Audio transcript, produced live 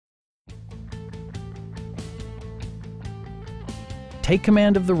take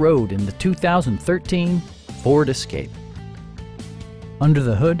command of the road in the 2013 Ford Escape. Under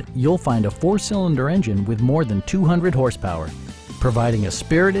the hood, you'll find a 4-cylinder engine with more than 200 horsepower, providing a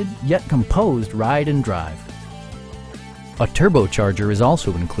spirited yet composed ride and drive. A turbocharger is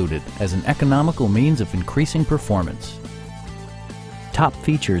also included as an economical means of increasing performance. Top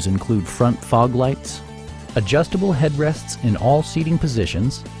features include front fog lights, adjustable headrests in all seating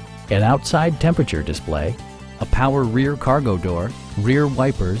positions, an outside temperature display, a power rear cargo door, rear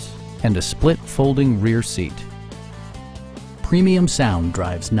wipers, and a split folding rear seat. Premium sound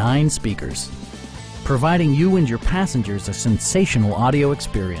drives 9 speakers, providing you and your passengers a sensational audio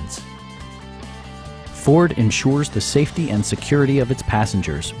experience. Ford ensures the safety and security of its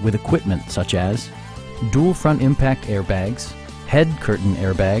passengers with equipment such as dual front impact airbags, head curtain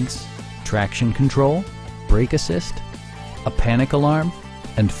airbags, traction control, brake assist, a panic alarm,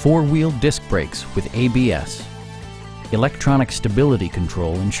 and 4-wheel disc brakes with ABS. Electronic stability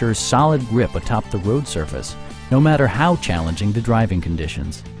control ensures solid grip atop the road surface, no matter how challenging the driving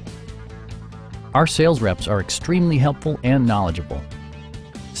conditions. Our sales reps are extremely helpful and knowledgeable.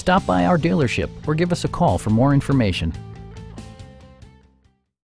 Stop by our dealership or give us a call for more information.